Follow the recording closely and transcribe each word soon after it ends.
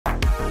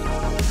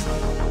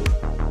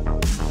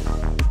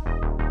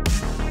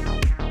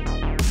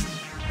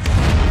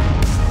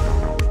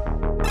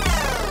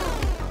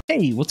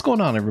Hey, what's going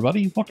on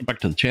everybody? Welcome back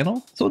to the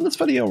channel. So in this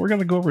video, we're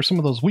going to go over some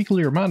of those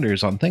weekly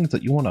reminders on things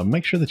that you want to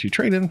make sure that you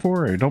trade in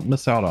for or don't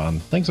miss out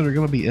on. Things that are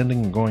going to be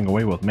ending and going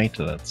away with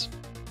maintenance.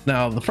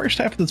 Now, the first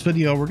half of this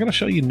video, we're going to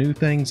show you new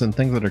things and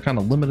things that are kind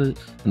of limited.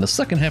 In the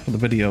second half of the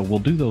video, we'll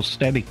do those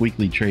static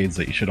weekly trades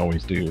that you should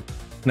always do.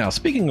 Now,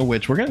 speaking of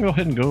which, we're going to go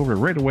ahead and go over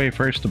right away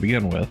first to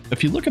begin with.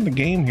 If you look at the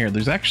game here,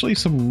 there's actually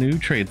some new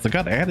trades that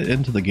got added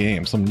into the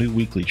game, some new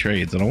weekly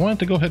trades, and I wanted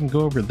to go ahead and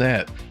go over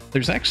that.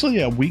 There's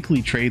actually a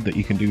weekly trade that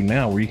you can do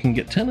now where you can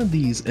get 10 of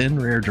these in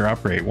rare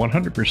drop rate,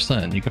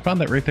 100%. You can find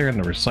that right there in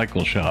the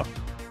recycle shop.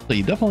 So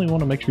you definitely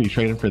want to make sure you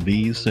trade in for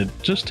these. It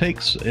just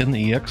takes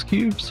NEX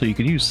cubes, so you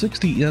can use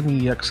 60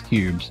 NEX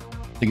cubes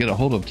to get a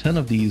hold of 10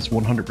 of these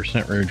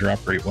 100% rare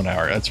drop rate 1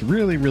 hour. That's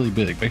really, really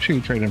big. Make sure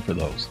you trade in for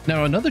those.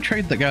 Now, another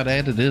trade that got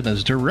added in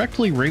is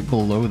directly right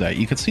below that.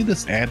 You can see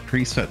this add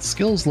preset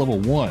skills level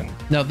 1.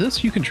 Now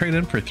this you can trade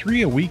in for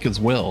 3 a week as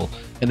well,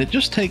 and it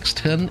just takes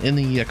 10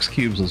 NEX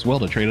cubes as well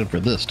to trade in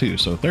for this too.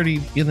 So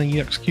 30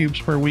 NEX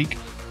cubes per week.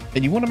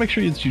 And you want to make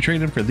sure that you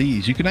trade in for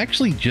these. You can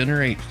actually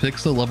generate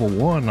Fixa level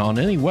 1 on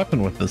any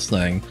weapon with this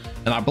thing.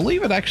 And I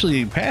believe it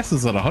actually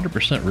passes at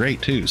 100%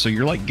 rate too. So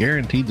you're like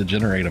guaranteed to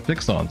generate a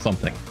Fixa on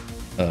something.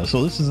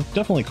 So this is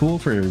definitely cool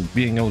for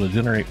being able to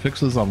generate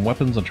fixes on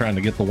weapons and trying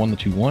to get the one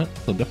that you want.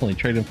 So definitely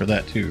trade in for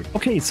that too.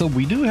 Okay, so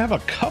we do have a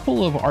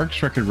couple of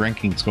Arks record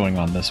rankings going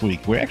on this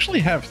week. We actually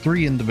have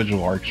 3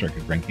 individual Arks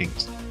record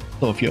rankings.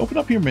 So if you open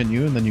up your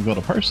menu and then you go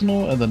to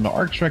personal and then the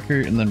Arks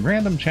record and then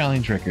random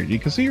challenge record, you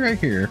can see right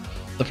here,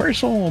 the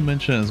first one we'll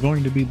mention is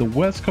going to be the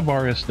West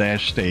Kavaris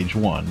Stage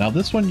 1. Now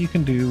this one you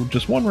can do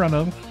just one run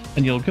of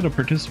and you'll get a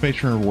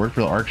participation reward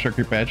for the Arks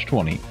record badge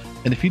 20.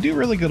 And if you do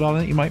really good on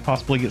it, you might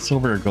possibly get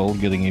silver or gold,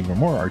 getting even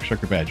more Arks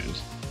record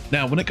badges.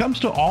 Now, when it comes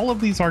to all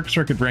of these Arks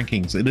record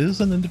rankings, it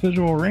is an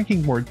individual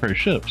ranking board per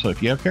ship. So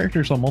if you have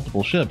characters on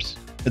multiple ships,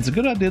 it's a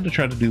good idea to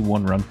try to do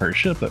 1 run per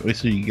ship. That way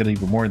so you get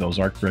even more of those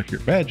Arks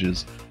record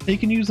badges, and you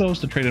can use those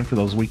to trade in for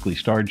those weekly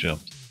star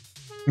gems.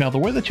 Now, the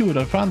way that you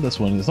would find this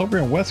one is over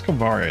in West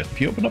Kavaris.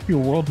 If you open up your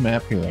world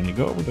map here and you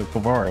go over to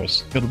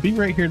Kavaris, it'll be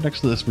right here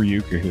next to this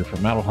Ryuka here from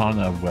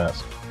Matalhana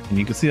West. And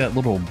you can see that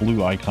little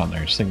blue icon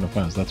there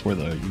signifies that's where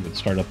you would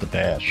start up the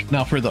dash.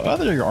 Now for the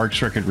other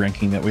Arks record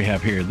ranking that we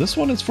have here, this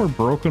one is for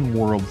Broken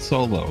World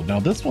Solo. Now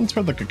this one's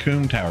for the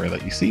Cocoon Tower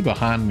that you see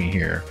behind me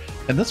here.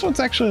 And this one's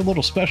actually a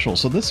little special.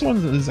 So this one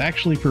is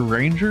actually for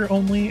Ranger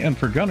only and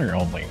for Gunner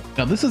only.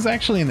 Now this is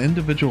actually an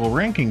individual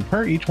ranking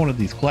per each one of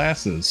these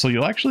classes. So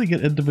you'll actually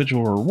get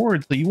individual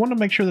rewards, but you want to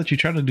make sure that you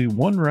try to do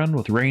 1 run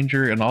with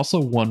Ranger and also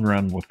 1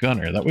 run with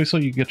Gunner. That way so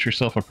you get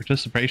yourself a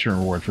participation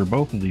reward for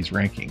both of these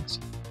rankings,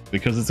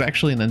 because it's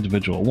actually an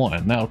individual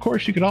one. Now, of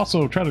course, you could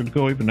also try to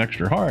go even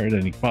extra hard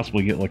and you could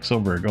possibly get like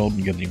silver or gold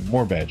and get even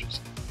more badges.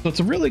 So it's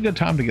a really good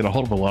time to get a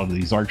hold of a lot of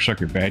these Arks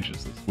record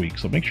badges this week.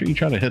 So make sure you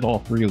try to hit all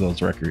 3 of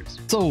those records.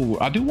 So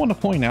I do want to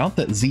point out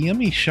that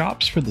Xiemi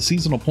shops for the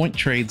seasonal point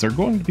trades are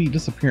going to be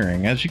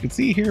disappearing. As you can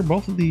see here,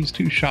 both of these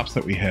 2 shops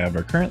that we have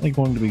are currently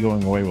going to be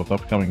going away with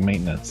upcoming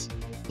maintenance.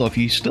 So if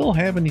you still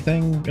have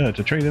anything to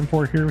trade in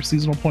for here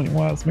seasonal point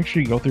wise, make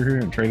sure you go through here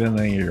and trade in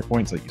any of your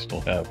points that you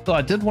still have. So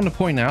I did want to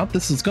point out,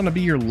 this is going to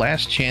be your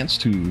last chance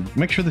to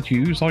make sure that you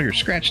use all your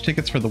scratch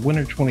tickets for the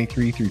Winter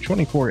 23 through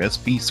 24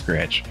 SP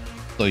scratch.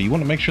 So you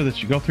want to make sure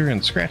that you go through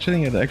and scratch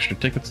any of the extra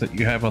tickets that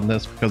you have on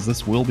this, because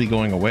this will be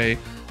going away.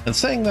 And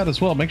saying that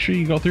as well, make sure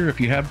you go through, if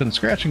you have been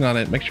scratching on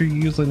it, make sure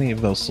you use any of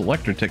those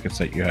selector tickets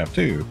that you have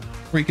too,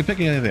 where you can pick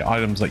any of the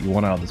items that you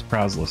want out of this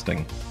prize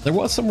listing. There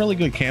was some really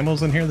good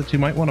camos in here that you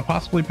might want to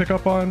possibly pick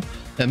up on.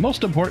 And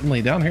most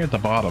importantly, down here at the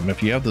bottom,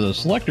 if you have the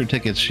selector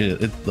tickets shit,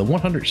 the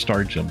 100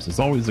 star gems is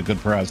always a good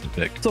prize to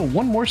pick. So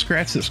one more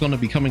scratch that's going to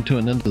be coming to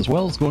an end as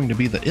well is going to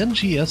be the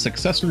NGS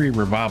Accessory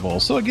Revival.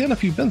 So again,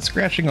 if you've been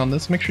scratching on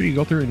this, make sure you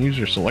go through and use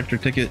your selector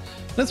ticket.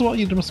 As well,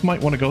 you just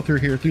might want to go through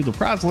here through the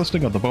prize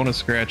listing of the bonus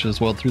scratch as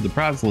well through the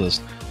prize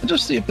list and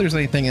just see if there's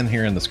anything in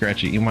here in the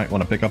scratch that you might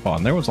want to pick up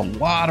on. There was a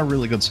lot of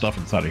really good stuff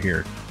inside of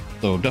here.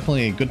 So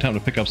definitely a good time to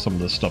pick up some of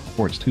this stuff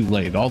before it's too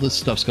late. All this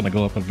stuff's going to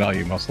go up in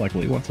value most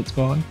likely once it's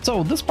gone.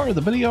 So this part of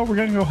the video, we're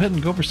going to go ahead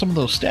and go over some of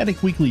those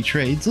static weekly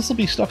trades. This will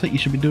be stuff that you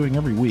should be doing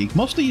every week.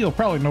 Most of you will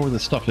probably know where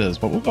this stuff is,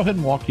 but we'll go ahead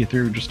and walk you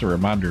through just a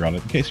reminder on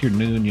it in case you're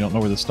new and you don't know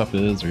where this stuff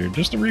is, or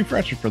just a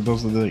refresher for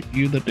those of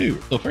you that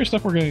do. So first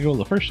up, we're going to go to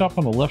the first shop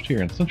on the left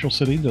here in Central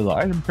City to the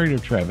item crate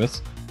of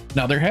Travis.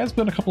 Now there has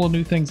been a couple of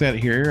new things out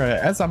here.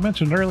 As I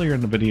mentioned earlier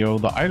in the video,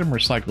 the item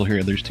recycle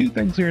here, there's 2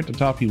 things here at the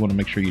top you want to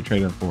make sure you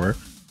trade in for.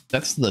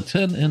 That's the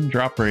 10 in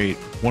drop rate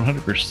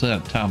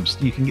 100% times.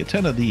 You can get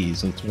 10 of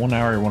these. It's 1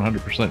 hour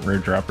 100% rare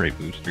drop rate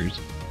boosters.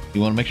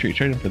 You want to make sure you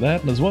trade in for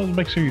that, and as well as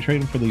make sure you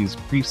trade in for these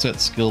preset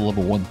skill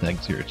level 1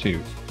 things here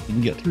too. You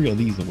can get 3 of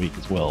these a week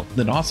as well.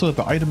 Then also at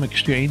the item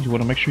exchange, you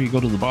want to make sure you go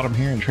to the bottom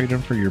here and trade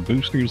in for your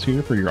boosters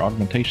here for your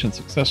augmentation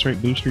success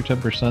rate booster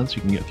 10%, so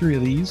you can get 3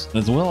 of these. And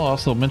as well,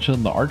 also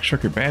mention the Arks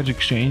record badge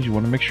exchange. You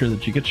want to make sure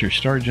that you get your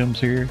star gems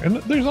here. And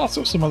there's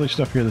also some other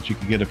stuff here that you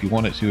can get if you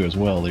want it to as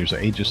well. There's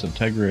the Aegis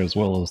Integra as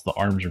well as the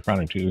arms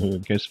refining too here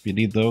in case if you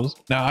need those.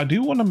 Now I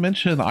do want to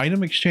mention the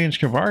item exchange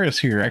Kavaris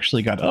here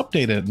actually got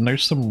updated, and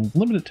there's some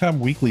limited time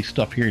weekly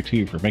stuff here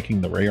too for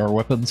making the Rayar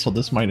weapons, so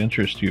this might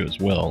interest you as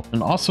well.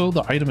 And also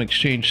the item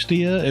exchange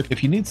Stia,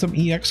 if you need some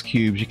EX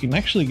cubes, you can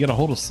actually get a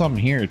hold of some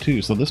here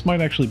too, so this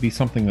might actually be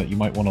something that you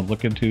might want to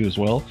look into as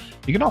well.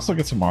 You can also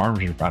get some arms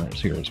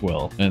refiners here as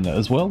well. And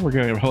as well, we're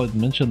going to go ahead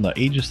and mention the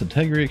Aegis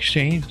Integra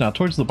exchange. Now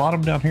towards the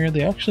bottom down here,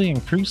 they actually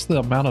increase the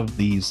amount of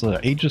these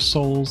Aegis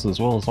souls as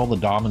well as all the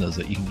Dominas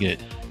that you can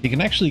get. You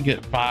can actually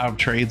get 5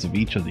 trades of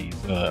each of these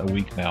a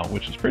week now,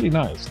 which is pretty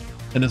nice.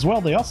 And as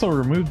well, they also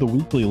removed the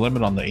weekly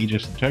limit on the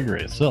Aegis Integra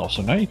itself,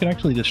 so now you can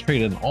actually just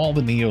trade in all the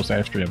Neos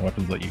Astrian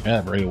weapons that you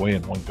have right away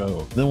in one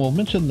go. Then we'll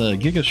mention the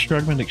Giga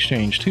Strugman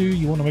exchange too.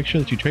 You want to make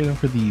sure that you trade in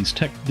for these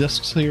tech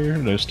discs here,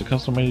 just to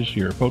customize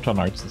your photon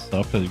arts and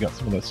stuff, because you got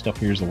some of that stuff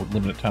here as a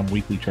limited time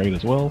weekly trade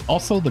as well.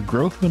 Also the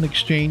Growthman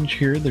exchange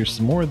here, there's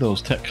some more of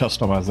those tech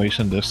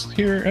customization discs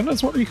here, and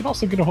as well, you can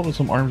also get a hold of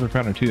some arms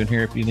refiner too in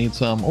here if you need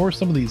some, or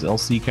some of these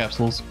LC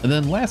capsules. And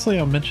then lastly,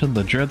 I'll mention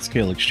the Dread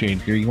Scale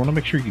exchange here. You want to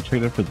make sure you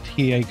trade in for the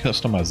TA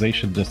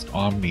customization disc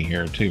Omni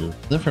here too.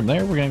 Then from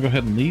there, we're going to go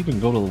ahead and leave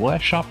and go to the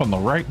last shop on the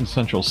right in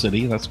Central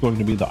City. That's going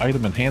to be the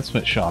item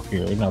enhancement shop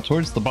here. Now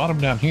towards the bottom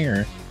down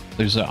here,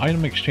 there's an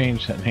item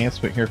exchange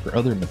enhancement here for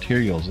other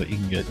materials that you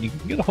can get. You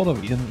can get a hold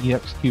of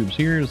NEX cubes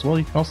here as well.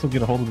 You can also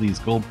get a hold of these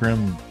gold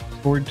prim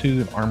sword too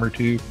and armor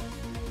too.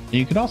 And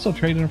you can also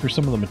trade in for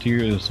some of the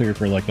materials here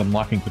for like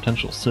unlocking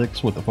potential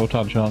 6 with the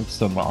photon chunks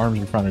and the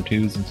arms refiner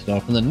 2s and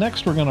stuff. And then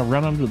next we're going to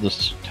run under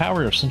this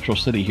tower of Central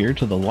City here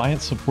to the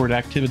Alliance Support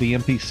Activity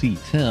NPC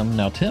Tim.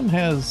 Now Tim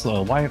has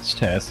Alliance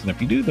tests, and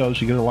if you do those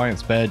you get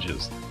Alliance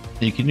badges.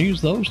 And you can use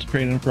those to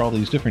trade in for all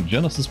these different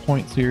Genesis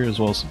points here as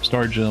well as some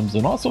star gems,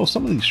 and also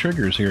some of these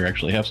triggers here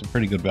actually have some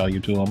pretty good value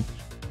to them.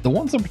 The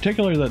ones in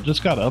particular that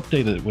just got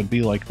updated would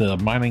be like the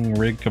Mining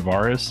Rig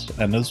Kavaris,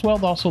 and as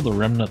well also the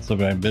Remnants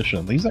of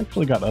Ambition. These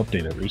actually got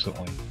updated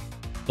recently,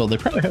 so they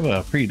probably have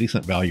a pretty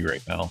decent value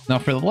right now. Now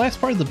for the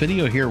last part of the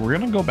video here, we're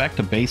going to go back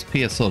to base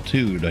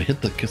PSO2 to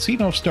hit the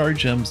Casino Star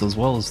Gems as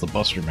well as the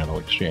Buster Medal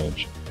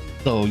Exchange.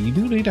 So you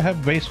do need to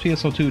have base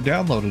PSO2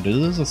 downloaded. It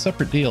is a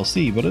separate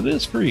DLC, but it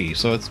is free,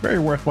 so it's very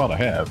worthwhile to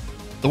have.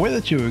 The way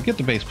that you would get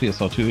to base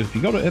PSO2, if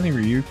you go to any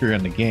Ryuker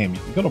in the game, you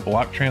can go to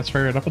block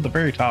transfer, and up at the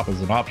very top is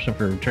an option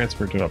for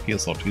transfer to a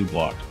PSO2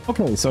 block.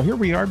 Okay, so here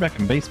we are back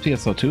in base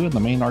PSO2 in the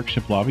main Ark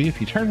ship lobby.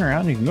 If you turn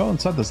around, you can go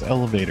inside this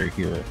elevator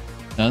here.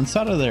 Now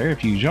inside of there,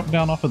 if you jump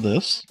down off of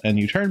this and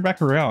you turn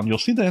back around, you'll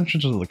see the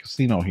entrance of the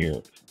casino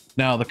here.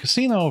 Now the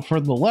casino, for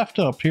the left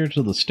up here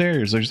to the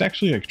stairs, there's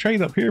actually a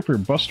trade up here for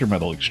Buster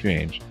Medal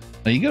Exchange.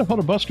 Now you get a hold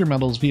of Buster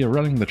Medals via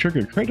running the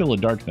trigger Cradle of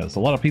Darkness. A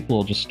lot of people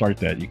will just start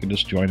that. You can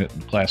just join it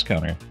in class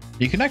counter.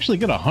 You can actually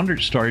get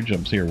 100 star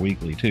gems here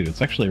weekly too.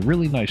 It's actually a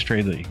really nice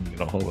trade that you can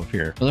get a hold of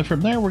here. And then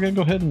from there, we're going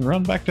to go ahead and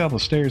run back down the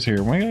stairs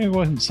here. We're going to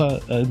go ahead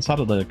inside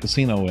of the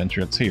casino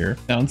entrance here.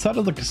 Now inside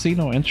of the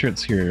casino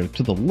entrance here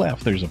to the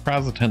left, there's a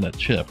prize attendant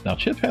Chip. Now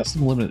Chip has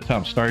some limited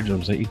time star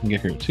gems that you can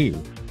get here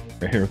too.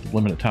 Right here with the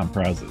limited time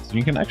prizes.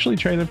 You can actually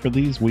trade in for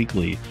these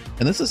weekly,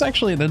 and this is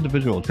actually an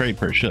individual trade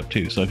per ship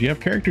too, so if you have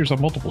characters on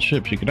multiple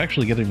ships, you can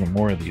actually get even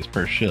more of these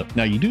per ship.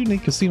 Now you do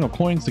need casino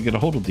coins to get a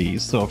hold of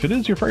these, so if it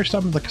is your first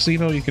time in the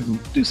casino, you can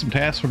do some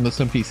tasks from this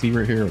NPC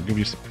right here. It'll give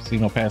you some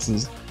casino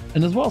passes,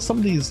 and as well some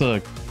of these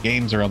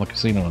games around the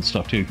casino and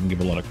stuff too can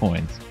give a lot of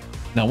coins.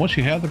 Now once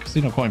you have the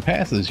casino coin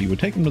passes, you would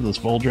take them to this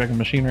Vol Dragon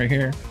machine right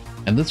here,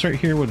 and this right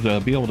here would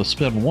be able to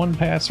spend 1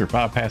 pass or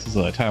 5 passes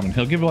at a time, and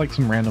he'll give you like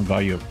some random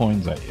value of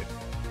coins at you.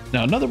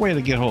 Now another way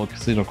to get hold of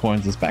casino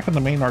coins is back in the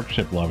main Ark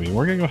ship lobby.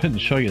 We're going to go ahead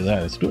and show you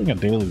that. It's doing a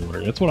daily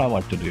order. That's what I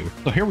like to do.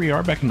 So here we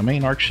are back in the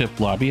main Ark ship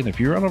lobby, and if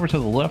you run over to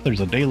the left,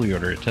 there's a daily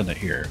order attendant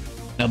here.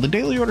 Now the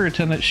daily order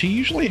attendant, she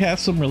usually has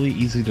some really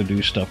easy to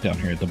do stuff down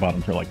here at the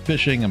bottom for like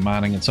fishing and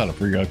mining inside of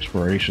free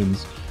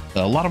explorations.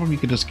 A lot of them you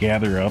can just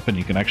gather up and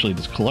you can actually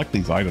just collect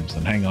these items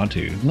and hang on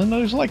to. And then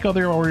there's like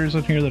other orders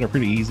in here that are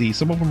pretty easy.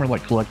 Some of them are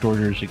like collect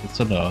orders. You can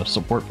send a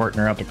support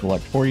partner out to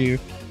collect for you.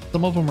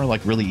 Some of them are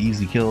like really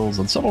easy kills,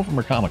 and some of them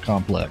are kind of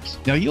complex.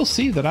 Now you'll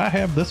see that I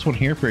have this one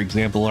here, for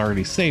example,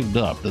 already saved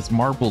up, this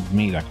marbled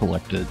meat I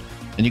collected.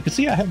 And you can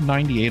see I have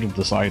 98 of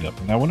this item.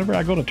 Now whenever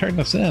I go to turn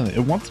this in, it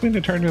wants me to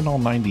turn in all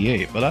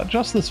 98, but I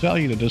adjust this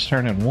value to just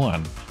turn in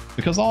 1.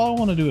 Because all I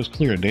want to do is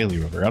clear a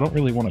daily order. I don't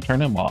really want to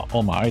turn in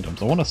all my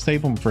items. I want to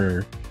save them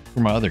for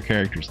my other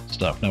characters and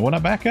stuff. Now when I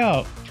back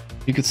out,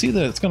 you can see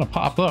that it's going to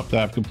pop up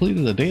that I've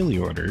completed a daily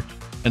order.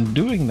 And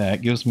doing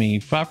that gives me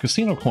 5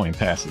 casino coin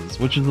passes,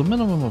 which is a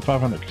minimum of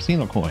 500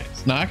 casino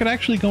coins. Now I could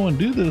actually go and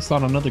do this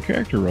on another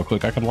character real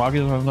quick. I could log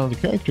in on another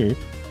character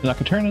And I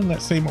could turn in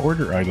that same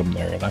order item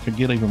there and I could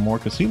get even more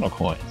casino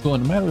coins. So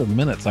in a matter of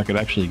minutes, I could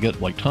actually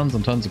get like tons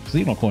and tons of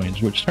casino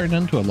coins, which turned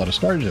into a lot of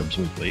star gems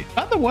weekly.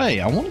 By the way,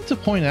 I wanted to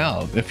point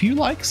out, if you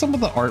like some of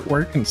the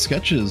artwork and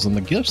sketches and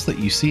the gifs that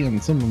you see in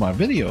some of my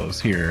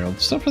videos here, the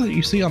stuff that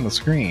you see on the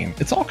screen,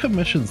 it's all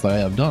commissions that I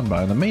have done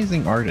by an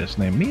amazing artist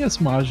named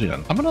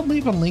Miasmajin. I'm going to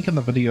leave a link in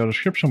the video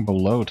description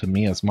below to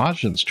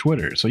Miasmajin's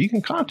Twitter, so you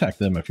can contact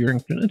them if you're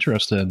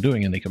interested in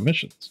doing any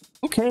commissions.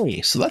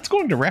 Okay, so that's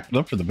going to wrap it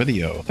up for the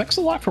video. Thanks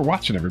a lot for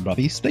watching,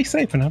 everybody. Stay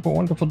safe and have a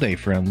wonderful day,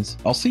 friends.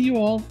 I'll see you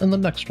all in the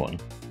next one.